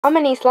I'm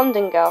an East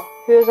London girl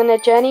who is on a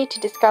journey to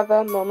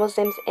discover more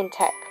Muslims in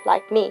tech,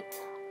 like me.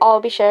 I'll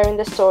be sharing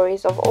the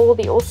stories of all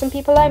the awesome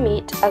people I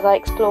meet as I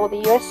explore the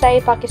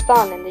USA,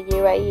 Pakistan and the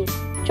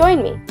UAE.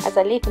 Join me as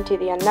I leap into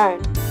the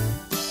unknown.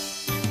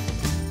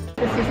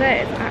 This is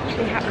it, it's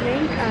actually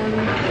happening.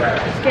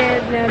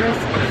 Scared, nervous,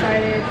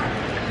 excited,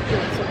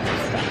 all sorts of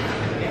stuff.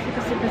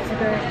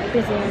 Super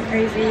busy and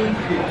crazy.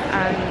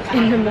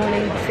 In the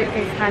morning the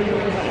suitcase handle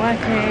wasn't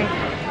working,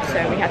 so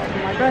we had to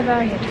call my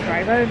brother, he had to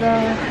drive over,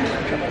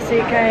 drop the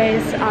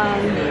suitcase.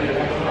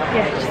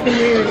 Yeah, it's just been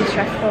really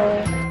stressful.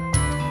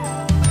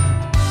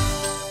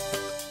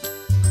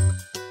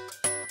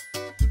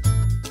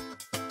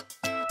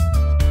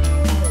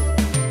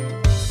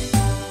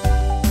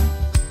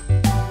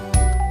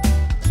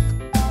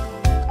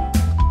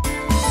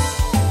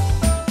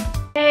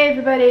 Hey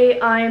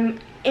everybody, I'm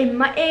in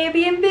my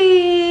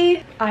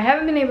Airbnb. I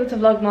haven't been able to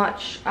vlog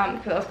much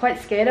because I was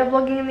quite scared of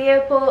vlogging in the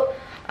airport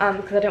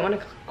because I don't want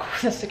to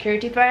cause a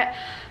security threat.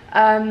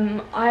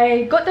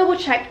 I got double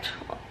checked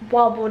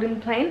while boarding the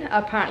plane.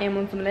 Apparently I'm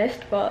on some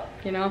list, but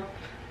you know,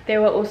 they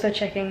were also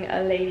checking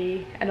a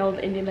lady, an old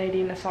Indian lady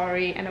in a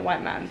sari and a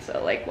white man,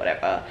 so like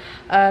whatever.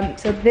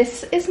 So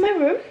this is my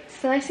room.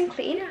 It's nice and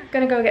clean. I'm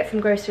gonna go get some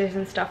groceries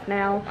and stuff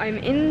now. I'm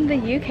in the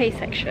UK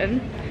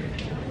section.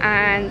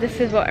 And this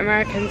is what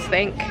Americans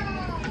think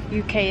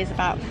UK is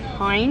about.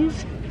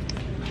 Heinz.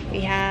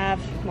 We have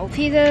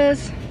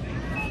Maltesers.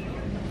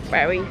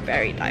 Very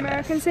diverse.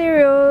 American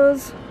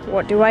cereals.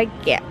 What do I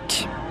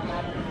get?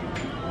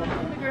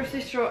 The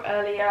grocery store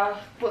earlier.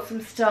 Bought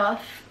some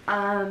stuff.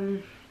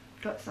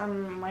 Got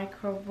some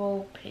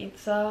microwave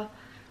pizza.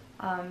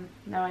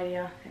 No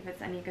idea if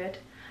it's any good.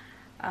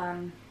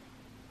 But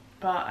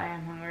I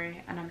am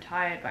hungry and I'm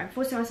tired. But I'm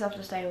forcing myself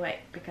to stay awake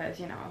because,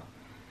 you know,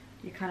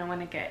 you kind of want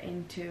to get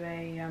into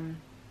a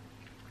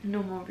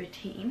normal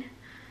routine.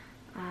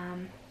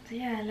 So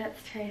yeah, let's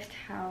taste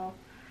how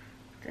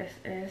this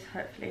is.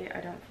 Hopefully I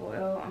don't fall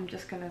ill. I'm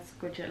just gonna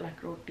squidge it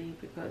like roti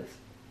because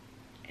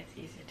it's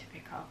easier to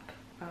pick up,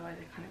 otherwise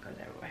it kind of goes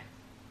everywhere.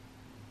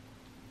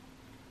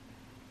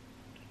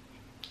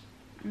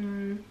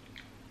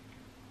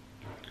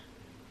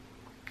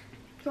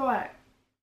 It's alright.